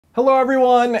Hello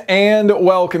everyone and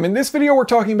welcome. In this video we're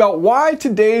talking about why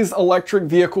today's electric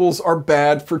vehicles are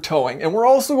bad for towing, and we're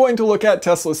also going to look at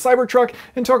Tesla's Cybertruck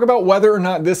and talk about whether or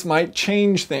not this might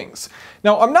change things.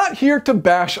 Now, I'm not here to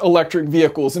bash electric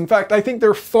vehicles. In fact, I think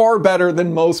they're far better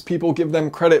than most people give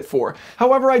them credit for.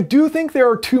 However, I do think there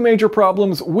are two major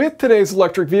problems with today's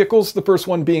electric vehicles. The first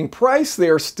one being price.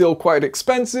 They are still quite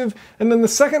expensive. And then the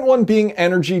second one being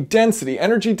energy density.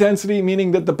 Energy density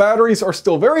meaning that the batteries are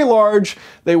still very large,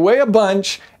 they weigh a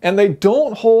bunch, and they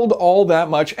don't hold all that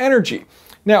much energy.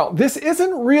 Now, this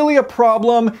isn't really a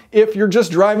problem if you're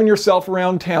just driving yourself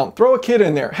around town. Throw a kid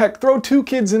in there. Heck, throw two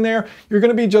kids in there. You're going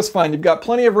to be just fine. You've got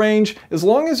plenty of range. As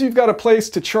long as you've got a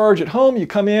place to charge at home, you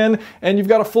come in and you've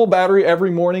got a full battery every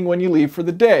morning when you leave for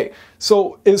the day.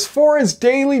 So as far as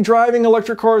daily driving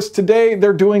electric cars today,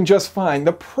 they're doing just fine.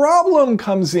 The problem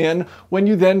comes in when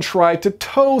you then try to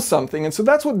tow something. And so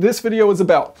that's what this video is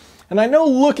about. And I know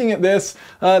looking at this,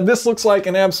 this looks like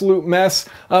an absolute mess,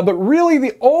 but really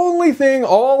the only thing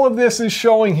all of this is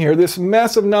showing here, this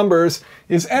mess of numbers,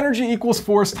 is energy equals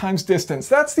force times distance.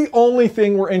 That's the only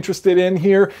thing we're interested in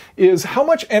here, is how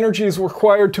much energy is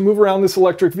required to move around this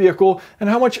electric vehicle and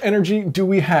how much energy do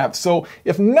we have. So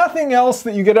if nothing else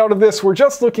that you get out of this, we're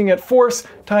just looking at force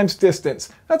times distance.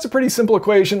 That's a pretty simple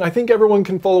equation. I think everyone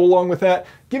can follow along with that.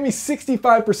 Give me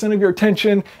 65% of your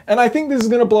attention, and I think this is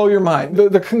going to blow your mind.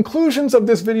 The conclusions of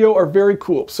this video are very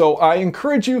cool, so I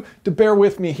encourage you to bear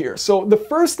with me here. So the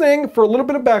first thing, for a little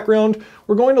bit of background,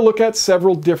 we're going to look at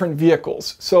several different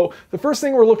vehicles. So the first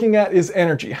thing we're looking at is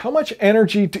energy. How much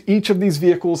energy do each of these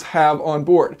vehicles have on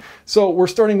board? So we're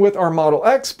starting with our Model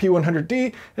X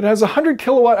P100D. It has 100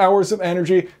 kilowatt hours of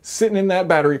energy sitting in that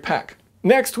battery pack.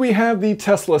 Next, we have the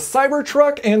Tesla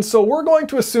Cybertruck, and so we're going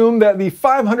to assume that the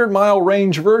 500-mile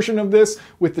range version of this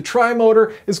with the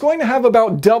tri-motor is going to have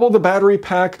about double the battery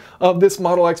pack of this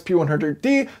Model X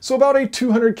P100D, so about a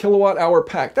 200 kilowatt hour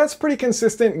pack. That's pretty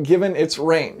consistent given its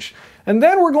range. And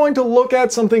then we're going to look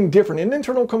at something different, an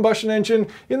internal combustion engine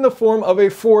in the form of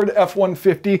a Ford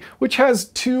F-150, which has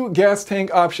two gas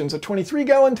tank options, a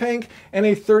 23-gallon tank and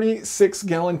a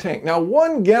 36-gallon tank. Now,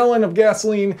 1 gallon of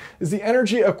gasoline is the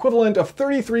energy equivalent of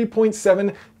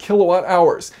 33.7 kilowatt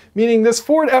hours, meaning this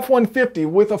Ford F-150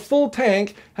 with a full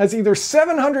tank has either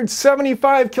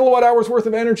 775 kilowatt hours worth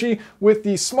of energy with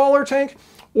the smaller tank,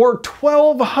 or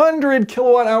 1,200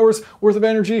 kilowatt hours worth of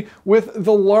energy with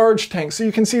the large tank. So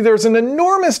you can see there's an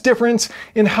enormous difference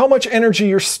in how much energy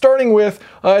you're starting with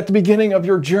at the beginning of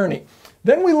your journey.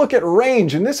 Then we look at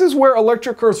range, and this is where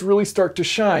electric cars really start to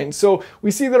shine. So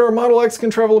we see that our Model X can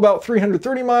travel about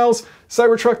 330 miles.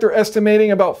 Cybertruck, they're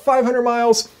estimating about 500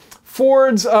 miles.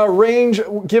 Ford's range,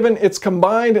 given its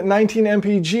combined 19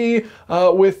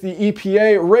 mpg with the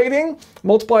EPA rating,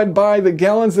 multiplied by the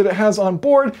gallons that it has on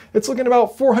board, it's looking at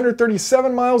about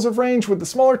 437 miles of range with the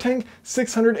smaller tank,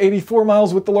 684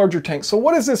 miles with the larger tank. So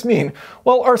what does this mean?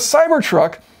 Well, our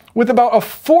Cybertruck, with about a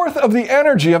fourth of the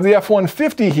energy of the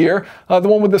F-150 here, the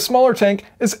one with the smaller tank,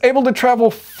 is able to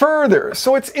travel further.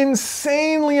 So it's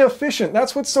insanely efficient.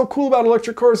 That's what's so cool about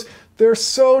electric cars. They're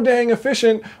so dang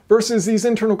efficient versus these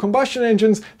internal combustion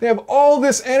engines. They have all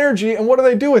this energy, and what do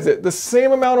they do with it? The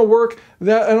same amount of work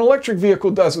that an electric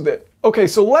vehicle does with it. Okay,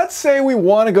 so let's say we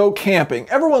want to go camping.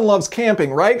 Everyone loves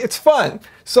camping, right? It's fun.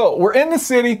 So we're in the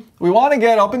city, we want to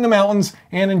get up in the mountains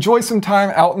and enjoy some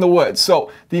time out in the woods.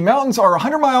 So the mountains are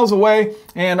 100 miles away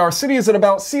and our city is at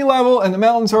about sea level, and the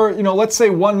mountains are, let's say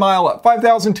 1 mile up,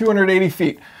 5,280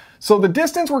 feet. So the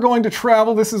distance we're going to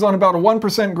travel, this is on about a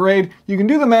 1% grade. You can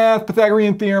do the math,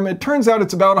 Pythagorean theorem. It turns out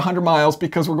it's about 100 miles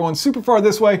because we're going super far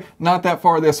this way, not that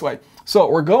far this way. So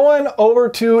we're going over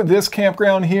to this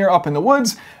campground here up in the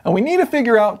woods, and we need to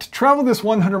figure out, to travel this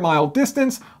 100-mile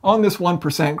distance on this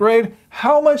 1% grade,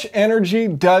 how much energy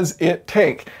does it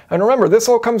take? And remember, this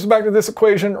all comes back to this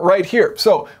equation right here.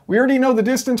 So we already know the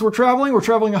distance we're traveling. We're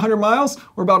traveling 100 miles,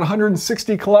 or about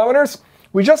 160 kilometers.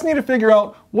 We just need to figure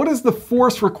out what is the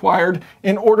force required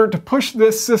in order to push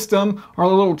this system, our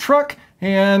little truck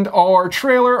and our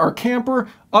trailer, our camper,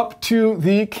 up to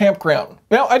the campground.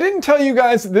 Now, I didn't tell you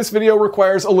guys that this video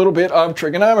requires a little bit of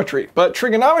trigonometry, but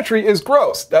trigonometry is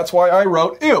gross. That's why I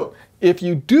wrote ew. If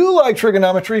you do like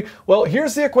trigonometry, well,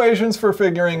 here's the equations for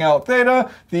figuring out theta,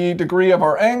 the degree of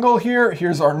our angle here,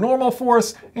 here's our normal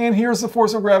force, and here's the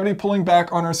force of gravity pulling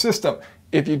back on our system.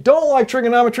 If you don't like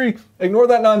trigonometry, ignore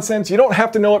that nonsense. You don't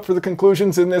have to know it for the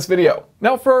conclusions in this video.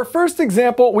 Now, for our first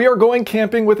example, we are going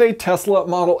camping with a Tesla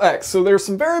Model X. So there's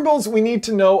some variables we need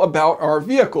to know about our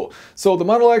vehicle. So the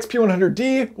Model X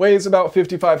P100D weighs about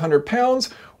 5,500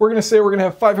 pounds. we're going to say we're going to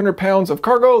have 500 pounds of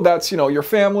cargo. That's, your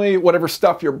family, whatever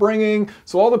stuff you're bringing.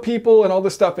 So all the people and all the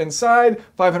stuff inside,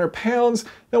 500 pounds.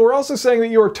 Now we're also saying that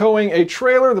you are towing a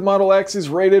trailer. The Model X is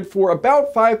rated for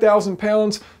about 5,000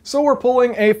 pounds. So we're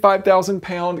pulling a 5,000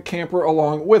 pound camper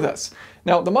along with us.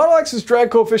 Now, the Model X's drag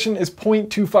coefficient is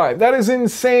 0.25. That is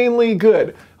insanely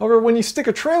good. However, when you stick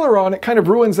a trailer on, it kind of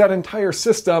ruins that entire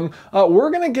system.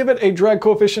 We're going to give it a drag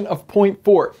coefficient of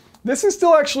 0.4. This is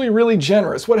still actually really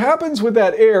generous. What happens with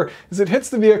that air is it hits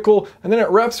the vehicle and then it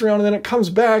wraps around and then it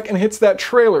comes back and hits that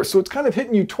trailer. So it's kind of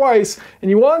hitting you twice, and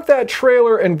you want that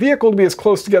trailer and vehicle to be as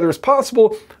close together as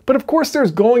possible. But of course there's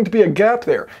going to be a gap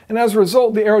there. And as a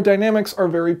result, the aerodynamics are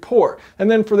very poor. And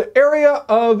then for the area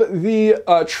of the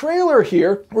trailer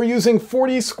here, we're using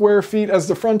 40 square feet as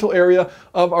the frontal area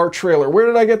of our trailer. Where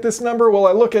did I get this number? Well,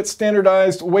 I look at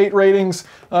standardized weight ratings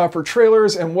for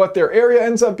trailers and what their area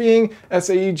ends up being,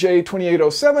 SAE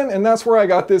 2807, and that's where I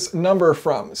got this number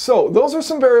from. So those are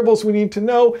some variables we need to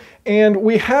know, and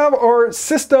we have our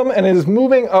system and it is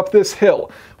moving up this hill.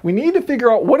 We need to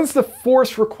figure out what is the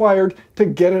force required to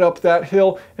get it up that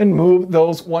hill and move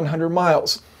those 100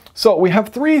 miles. So we have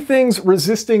three things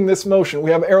resisting this motion.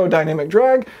 We have aerodynamic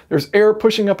drag, there's air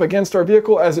pushing up against our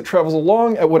vehicle as it travels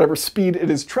along at whatever speed it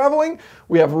is traveling.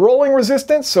 We have rolling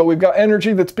resistance, so we've got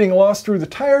energy that's being lost through the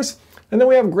tires. And then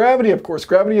we have gravity, of course.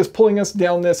 Gravity is pulling us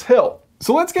down this hill.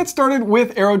 So let's get started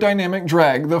with aerodynamic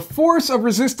drag. The force of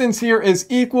resistance here is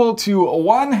equal to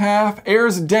 1/2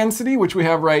 air's density, which we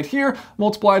have right here,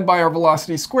 multiplied by our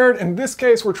velocity squared. In this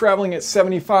case, we're traveling at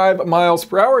 75 miles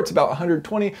per hour. It's about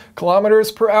 120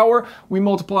 kilometers per hour. We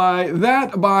multiply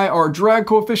that by our drag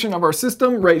coefficient of our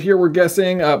system. Right here, we're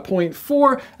guessing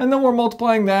 0.4, and then we're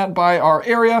multiplying that by our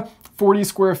area. 40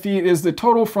 square feet is the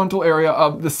total frontal area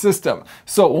of the system.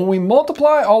 So when we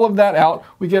multiply all of that out,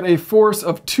 we get a force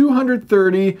of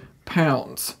 230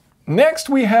 pounds. Next,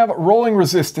 we have rolling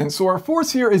resistance. So our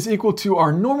force here is equal to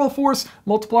our normal force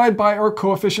multiplied by our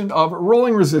coefficient of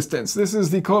rolling resistance. This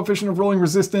is the coefficient of rolling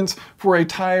resistance for a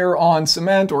tire on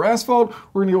cement or asphalt.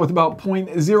 We're gonna go with about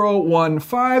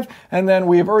 0.015, and then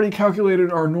we have already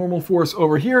calculated our normal force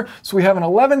over here. So we have an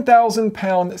 11,000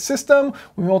 pound system.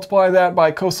 We multiply that by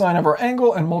cosine of our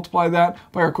angle and multiply that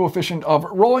by our coefficient of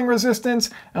rolling resistance,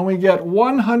 and we get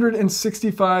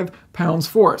 165 pounds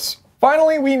force.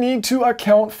 Finally, we need to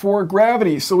account for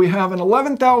gravity. So we have an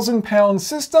 11,000 pound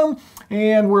system,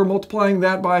 and we're multiplying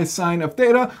that by sine of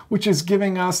theta, which is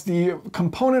giving us the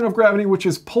component of gravity, which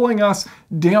is pulling us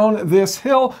down this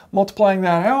hill. Multiplying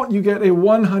that out, you get a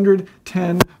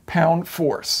 110 pound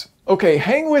force. Okay,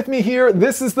 hang with me here.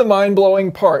 This is the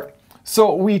mind-blowing part.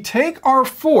 So we take our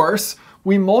force,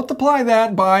 we multiply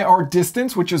that by our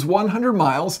distance, which is 100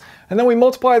 miles, and then we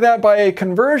multiply that by a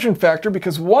conversion factor,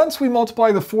 because once we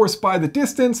multiply the force by the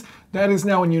distance, that is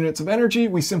now in units of energy.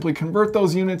 We simply convert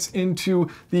those units into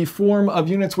the form of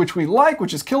units which we like,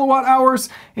 which is kilowatt hours.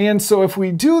 And so if we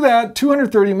do that,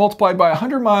 230 multiplied by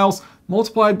 100 miles,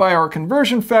 multiplied by our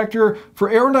conversion factor,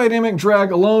 for aerodynamic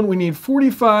drag alone, we need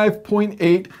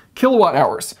 45.8 kilowatt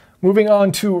hours. Moving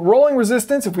on to rolling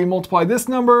resistance, if we multiply this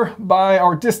number by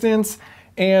our distance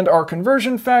and our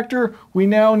conversion factor, we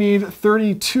now need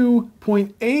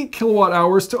 32.8 kilowatt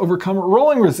hours to overcome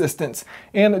rolling resistance.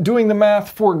 And doing the math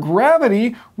for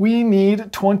gravity, we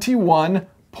need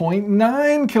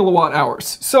 21.9 kilowatt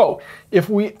hours. So if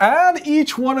we add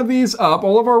each one of these up,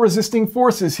 all of our resisting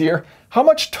forces here, how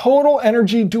much total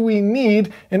energy do we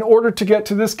need in order to get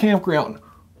to this campground?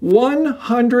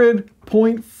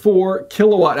 100.4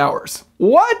 kilowatt hours.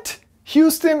 What?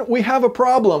 Houston, we have a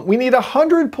problem. We need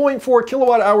 100.4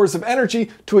 kilowatt hours of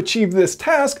energy to achieve this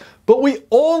task, but we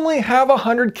only have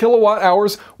 100 kilowatt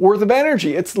hours worth of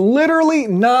energy. It's literally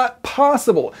not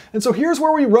possible. And so here's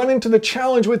where we run into the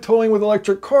challenge with towing with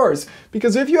electric cars.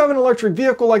 Because if you have an electric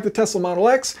vehicle like the Tesla Model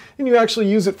X and you actually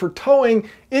use it for towing,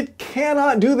 it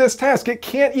cannot do this task. It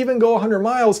can't even go 100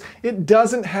 miles. It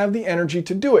doesn't have the energy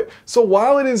to do it. So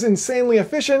while it is insanely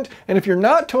efficient, and if you're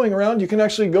not towing around, you can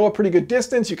actually go a pretty good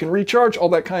distance, you can recharge, all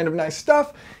that kind of nice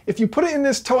stuff. If you put it in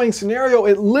this towing scenario,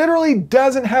 it literally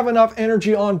doesn't have enough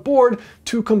energy on board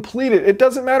to complete it. It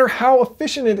doesn't matter how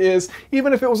efficient it is.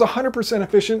 Even if it was 100%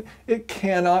 efficient, it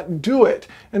cannot do it.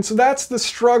 And so that's the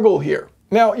struggle here.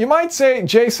 Now, you might say,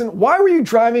 Jason, why were you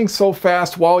driving so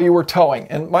fast while you were towing?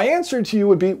 And my answer to you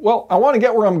would be, well, I want to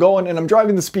get where I'm going and I'm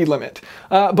driving the speed limit.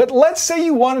 But let's say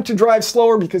you wanted to drive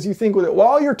slower because you think with it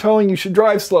while you're towing, you should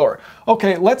drive slower.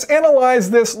 Okay, let's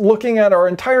analyze this looking at our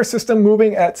entire system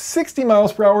moving at 60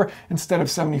 miles per hour instead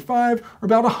of 75, or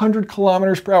about 100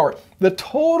 kilometers per hour. The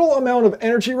total amount of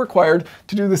energy required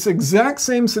to do this exact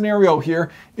same scenario here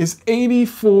is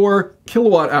 84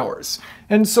 kilowatt hours.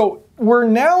 And so we're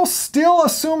now still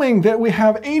assuming that we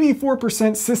have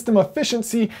 84% system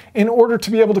efficiency in order to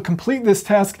be able to complete this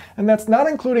task, and that's not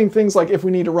including things like if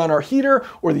we need to run our heater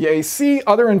or the AC,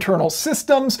 other internal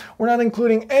systems. We're not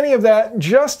including any of that.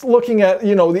 Just looking at,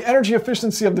 the energy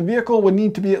efficiency of the vehicle would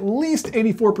need to be at least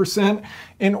 84%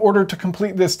 in order to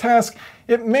complete this task.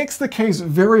 It makes the case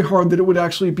very hard that it would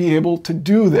actually be able to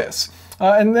do this.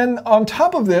 And then on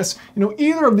top of this,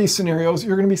 either of these scenarios,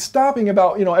 you're going to be stopping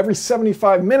about, every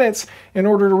 75 minutes in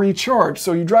order to recharge.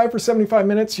 So you drive for 75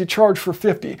 minutes, you charge for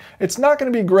 50. It's not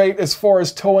going to be great as far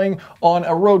as towing on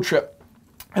a road trip.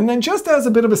 And then just as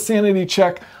a bit of a sanity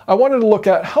check, I wanted to look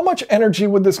at how much energy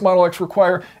would this Model X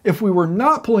require if we were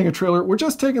not pulling a trailer. We're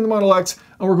just taking the Model X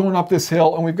and we're going up this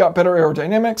hill and we've got better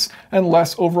aerodynamics and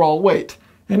less overall weight.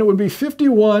 And it would be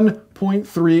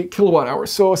 51.3 kilowatt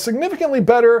hours. So significantly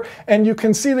better, and you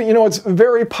can see that, it's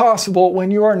very possible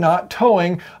when you are not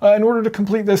towing in order to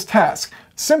complete this task.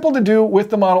 Simple to do with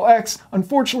the Model X.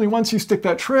 Unfortunately, once you stick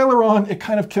that trailer on, it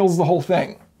kind of kills the whole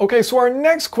thing. Okay, so our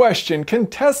next question, can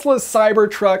Tesla's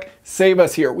Cybertruck save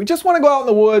us here? We just want to go out in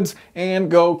the woods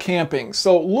and go camping.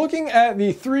 So looking at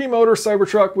the 3-motor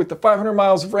Cybertruck with the 500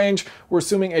 miles of range, we're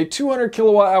assuming a 200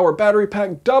 kilowatt hour battery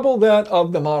pack, double that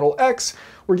of the Model X.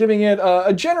 We're giving it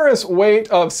a generous weight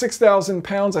of 6,000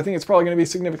 pounds. I think it's probably going to be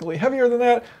significantly heavier than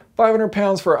that. 500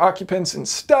 pounds for occupants and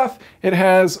stuff. It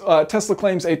has, Tesla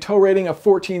claims, a tow rating of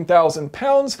 14,000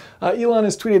 pounds. Elon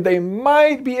has tweeted they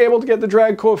might be able to get the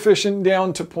drag coefficient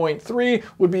down to 0.3.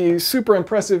 Would be super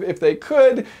impressive if they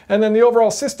could. And then the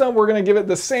overall system, we're going to give it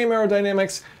the same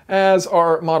aerodynamics as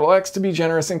our Model X to be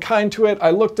generous and kind to it.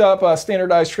 I looked up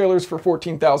standardized trailers for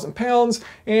 14,000 pounds,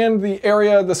 and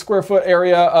the square foot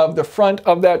area of the front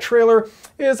of that trailer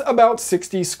is about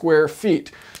 60 square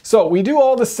feet. So we do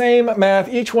all the same math,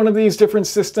 each one of these different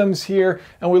systems here,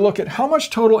 and we look at how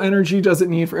much total energy does it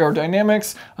need for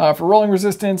aerodynamics, for rolling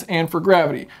resistance, and for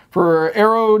gravity. For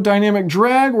aerodynamic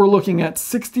drag, we're looking at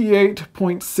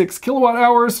 68.6 kilowatt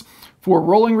hours. For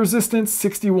rolling resistance,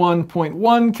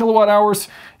 61.1 kilowatt hours,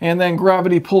 and then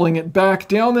gravity pulling it back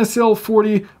down this hill,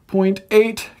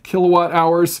 40.8 kilowatt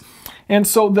hours. And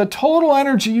so the total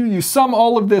energy, you sum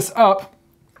all of this up,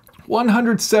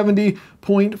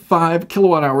 170.5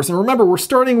 kilowatt hours. And remember, we're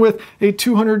starting with a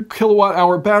 200 kilowatt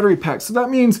hour battery pack. So that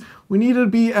means we need to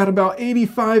be at about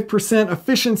 85%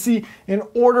 efficiency in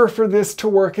order for this to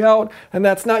work out. And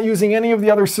that's not using any of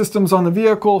the other systems on the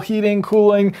vehicle, heating,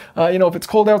 cooling. If it's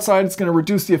cold outside, it's going to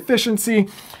reduce the efficiency.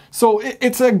 So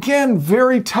it's, again,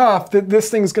 very tough that this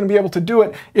thing is going to be able to do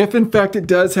it if, in fact, it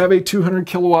does have a 200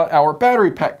 kilowatt hour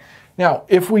battery pack. Now,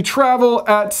 if we travel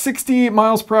at 60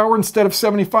 miles per hour instead of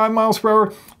 75 miles per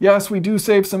hour, yes, we do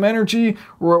save some energy.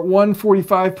 We're at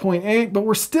 145.8, but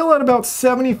we're still at about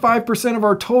 75% of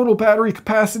our total battery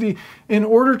capacity in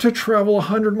order to travel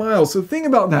 100 miles. So think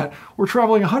about that. We're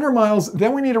traveling 100 miles,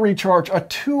 then we need to recharge a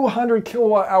 200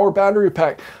 kilowatt hour battery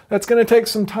pack. That's going to take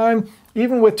some time,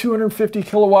 even with 250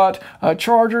 kilowatt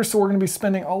chargers. So we're going to be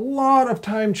spending a lot of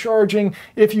time charging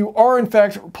if you are in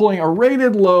fact pulling a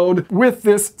rated load with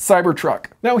this Cybertruck.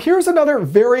 Now here's another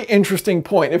very interesting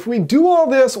point. If we do all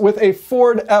this with a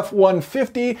Ford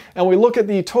F-150 and we look at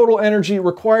the total energy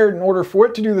required in order for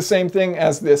it to do the same thing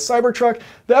as this Cybertruck,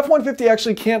 the F-150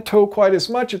 actually can't tow quite as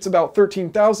much. It's about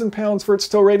 13,000 pounds for its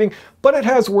tow rating, but it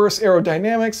has worse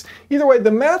aerodynamics. Either way,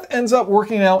 the math ends up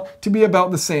working out to be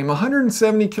about the same,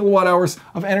 170 kilowatt hours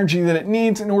of energy that it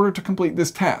needs in order to complete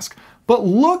this task. But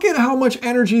look at how much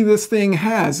energy this thing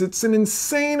has. It's an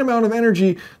insane amount of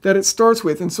energy that it starts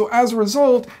with. And so as a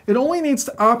result, it only needs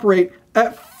to operate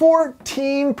at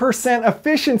 14%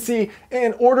 efficiency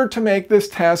in order to make this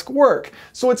task work.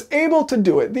 So it's able to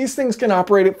do it. These things can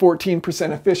operate at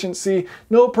 14% efficiency,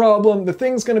 no problem. The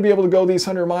thing's going to be able to go these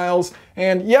 100 miles.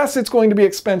 And yes, it's going to be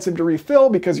expensive to refill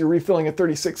because you're refilling a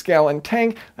 36-gallon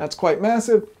tank. That's quite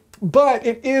massive. But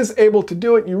it is able to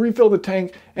do it. You refill the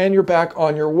tank and you're back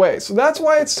on your way. So that's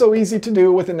why it's so easy to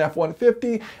do with an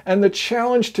F-150. And the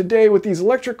challenge today with these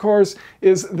electric cars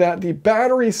is that the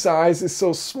battery size is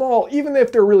so small, even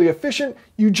if they're really efficient,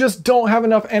 you just don't have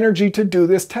enough energy to do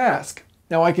this task.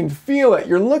 Now I can feel it.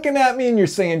 You're looking at me and you're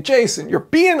saying, Jason, you're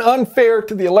being unfair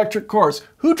to the electric cars.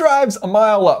 Who drives a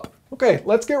mile up? Okay,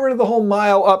 let's get rid of the whole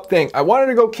mile up thing. I wanted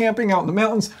to go camping out in the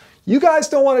mountains. You guys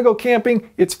don't want to go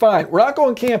camping, it's fine. We're not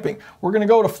going camping. We're going to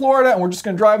go to Florida and we're just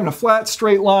going to drive in a flat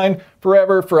straight line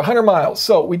forever for 100 miles.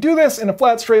 So we do this in a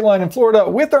flat straight line in Florida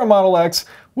with our Model X,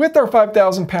 with our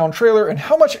 5,000 pound trailer. And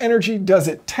how much energy does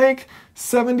it take?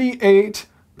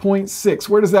 78.6.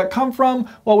 Where does that come from?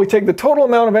 Well, we take the total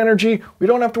amount of energy. We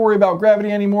don't have to worry about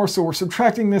gravity anymore. So we're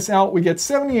subtracting this out. We get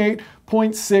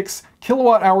 78.6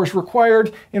 kilowatt hours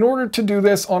required in order to do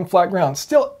this on flat ground.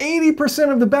 Still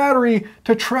 80% of the battery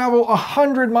to travel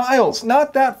 100 miles,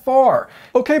 not that far.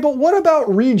 Okay, but what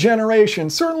about regeneration?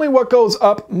 Certainly what goes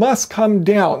up must come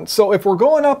down. So if we're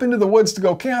going up into the woods to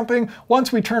go camping,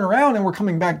 once we turn around and we're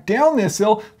coming back down this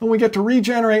hill, then we get to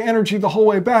regenerate energy the whole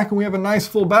way back and we have a nice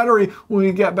full battery when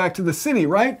we get back to the city,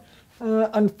 right?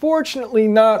 Unfortunately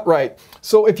not right.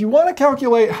 So if you want to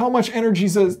calculate how much energy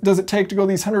does it take to go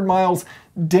these 100 miles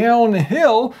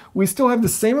downhill, we still have the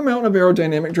same amount of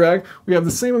aerodynamic drag, we have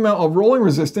the same amount of rolling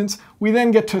resistance, we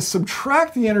then get to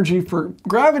subtract the energy for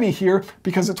gravity here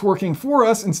because it's working for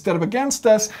us instead of against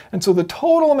us, and so the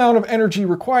total amount of energy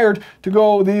required to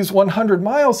go these 100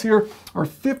 miles here are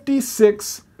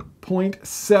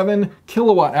 56.7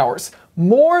 kilowatt hours.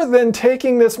 More than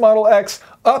taking this Model X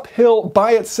uphill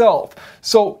by itself.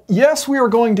 So yes, we are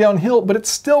going downhill, but it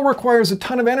still requires a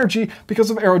ton of energy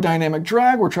because of aerodynamic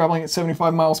drag. We're traveling at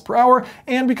 75 miles per hour,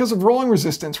 and because of rolling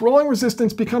resistance. Rolling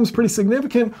resistance becomes pretty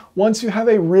significant once you have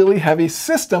a really heavy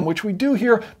system, which we do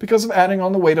here because of adding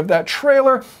on the weight of that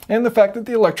trailer and the fact that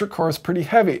the electric car is pretty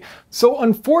heavy. So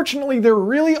unfortunately, there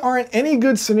really aren't any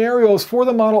good scenarios for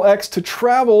the Model X to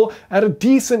travel at a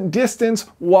decent distance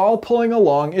while pulling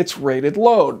along its rated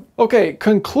load. Okay,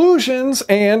 conclusions,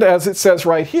 and as it says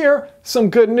right here,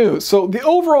 some good news. So the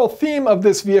overall theme of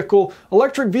this vehicle,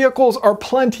 electric vehicles are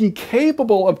plenty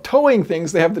capable of towing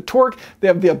things. They have the torque, they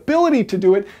have the ability to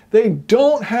do it. They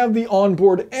don't have the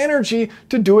onboard energy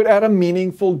to do it at a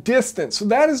meaningful distance. So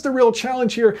that is the real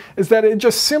challenge here, is that it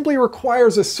just simply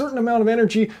requires a certain amount of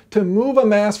energy to move a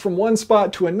mass from one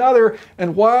spot to another.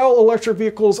 And while electric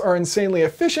vehicles are insanely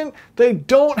efficient, they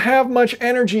don't have much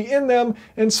energy in them.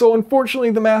 And so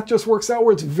unfortunately, the math just works out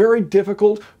where it's very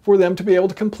difficult for them to be able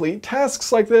to complete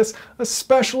tasks like this,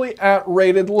 especially at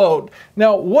rated load.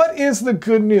 Now, what is the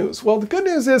good news? Well, the good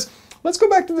news is, let's go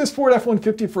back to this Ford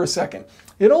F-150 for a second.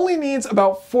 It only needs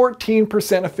about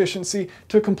 14% efficiency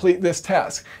to complete this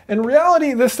task. In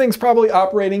reality, this thing's probably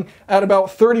operating at about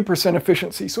 30%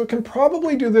 efficiency, so it can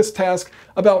probably do this task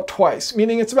about twice,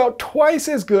 meaning it's about twice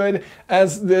as good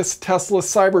as this Tesla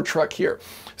Cybertruck here.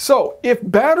 So if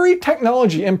battery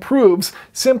technology improves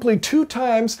simply 2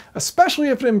 times, especially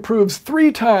if it improves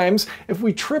 3 times, if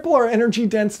we triple our energy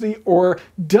density or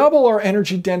double our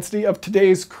energy density of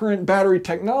today's current battery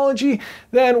technology,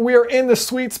 then we are in the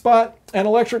sweet spot and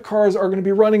electric cars are going to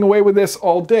be running away with this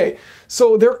all day.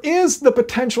 So there is the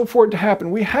potential for it to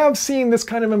happen. We have seen this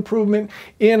kind of improvement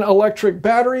in electric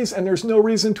batteries, and there's no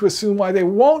reason to assume why they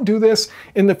won't do this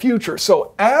in the future.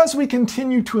 So as we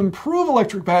continue to improve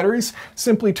electric batteries,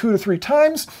 simply 2 to 3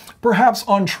 times, perhaps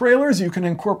on trailers you can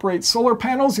incorporate solar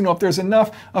panels. You know, if there's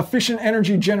enough efficient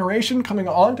energy generation coming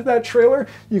onto that trailer,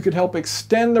 you could help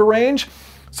extend the range.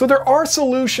 So there are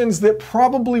solutions that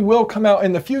probably will come out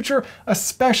in the future,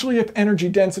 especially if energy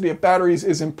density of batteries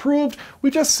is improved.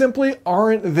 We just simply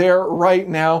aren't there right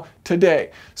now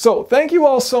today. So thank you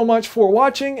all so much for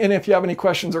watching, and if you have any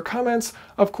questions or comments,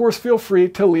 of course, feel free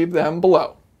to leave them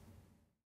below.